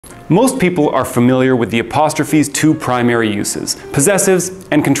Most people are familiar with the apostrophe's two primary uses, possessives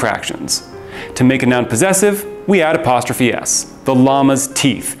and contractions. To make a noun possessive, we add apostrophe s. The llama's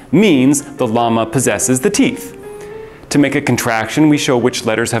teeth means the llama possesses the teeth. To make a contraction, we show which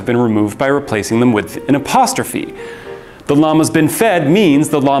letters have been removed by replacing them with an apostrophe. The llama's been fed means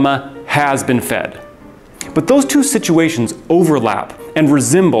the llama has been fed. But those two situations overlap and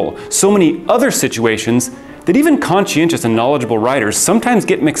resemble so many other situations that even conscientious and knowledgeable writers sometimes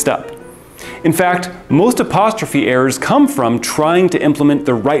get mixed up. In fact, most apostrophe errors come from trying to implement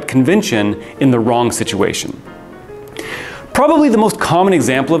the right convention in the wrong situation. Probably the most common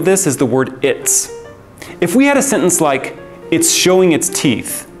example of this is the word its. If we had a sentence like, "It's showing its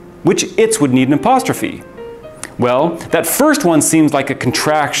teeth," which its would need an apostrophe? Well, that first one seems like a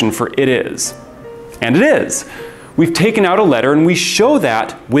contraction for it is. And it is. We've taken out a letter and we show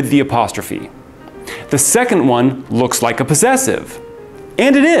that with the apostrophe. The second one looks like a possessive.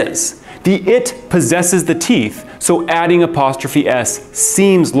 And it is. The it possesses the teeth, so adding apostrophe s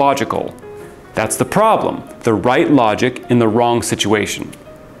seems logical. That's the problem, the right logic in the wrong situation.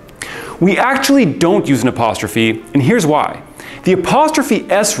 We actually don't use an apostrophe, and here's why. The apostrophe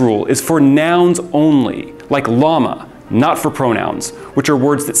s rule is for nouns only, like llama, not for pronouns, which are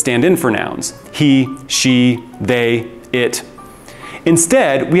words that stand in for nouns. He, she, they, it.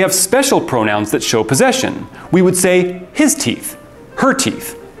 Instead, we have special pronouns that show possession. We would say his teeth, her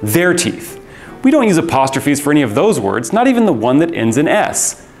teeth, their teeth. We don't use apostrophes for any of those words, not even the one that ends in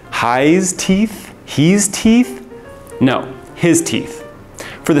s. Hi's teeth, he's teeth? No, his teeth.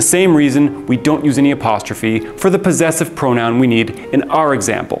 For the same reason, we don't use any apostrophe for the possessive pronoun we need in our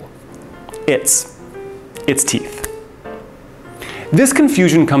example. Its teeth. This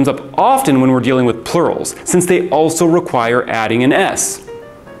confusion comes up often when we're dealing with plurals, since they also require adding an s.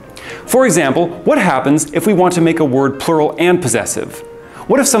 For example, what happens if we want to make a word plural and possessive?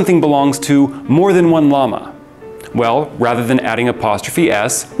 What if something belongs to more than one llama? Well, rather than adding apostrophe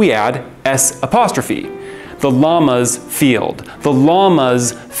s, we add s apostrophe. The llama's field, the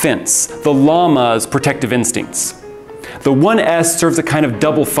llama's fence, the llama's protective instincts. The one s serves a kind of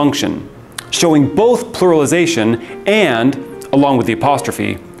double function, showing both pluralization and, along with the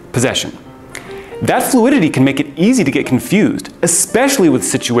apostrophe, possession. That fluidity can make it easy to get confused, especially with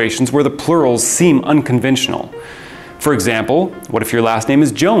situations where the plurals seem unconventional. For example, what if your last name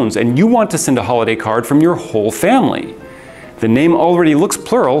is Jones and you want to send a holiday card from your whole family? The name already looks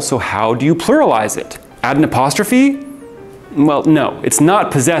plural, so how do you pluralize it? Add an apostrophe? Well, no, it's not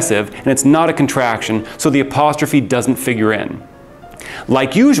possessive and it's not a contraction, so the apostrophe doesn't figure in.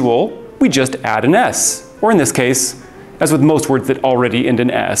 Like usual, we just add an s, or in this case, as with most words that already end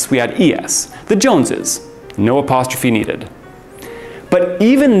in s, we add es, the Joneses. No apostrophe needed. But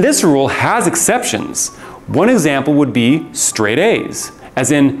even this rule has exceptions. One example would be straight A's,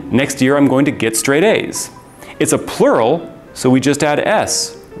 as in, next year I'm going to get straight A's. It's a plural, so we just add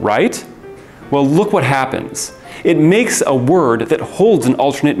s, right? Well, look what happens. It makes a word that holds an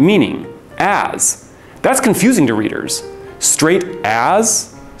alternate meaning, as. That's confusing to readers. Straight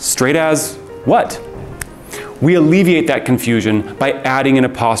as what? We alleviate that confusion by adding an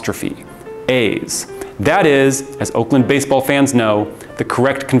apostrophe, A's. That is, as Oakland baseball fans know, the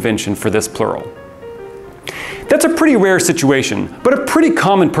correct convention for this plural. That's a pretty rare situation, but a pretty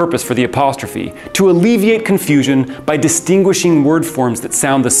common purpose for the apostrophe, to alleviate confusion by distinguishing word forms that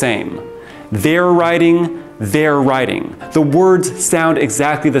sound the same. They're writing. The words sound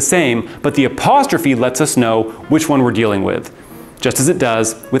exactly the same, but the apostrophe lets us know which one we're dealing with, just as it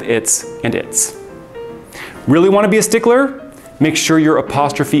does with its and its. Really want to be a stickler? Make sure your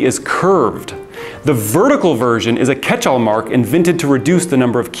apostrophe is curved. The vertical version is a catch-all mark invented to reduce the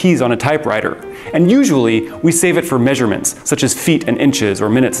number of keys on a typewriter, and usually we save it for measurements, such as feet and inches or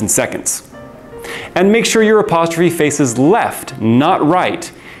minutes and seconds. And make sure your apostrophe faces left, not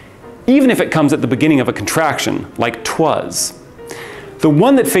right, even if it comes at the beginning of a contraction, like twas. The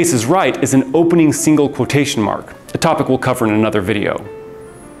one that faces right is an opening single quotation mark, a topic we'll cover in another video.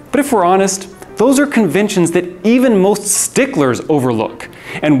 But if we're honest, those are conventions that even most sticklers overlook,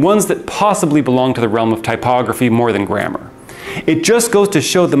 and ones that possibly belong to the realm of typography more than grammar. It just goes to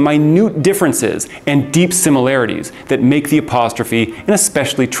show the minute differences and deep similarities that make the apostrophe an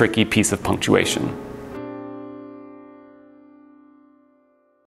especially tricky piece of punctuation.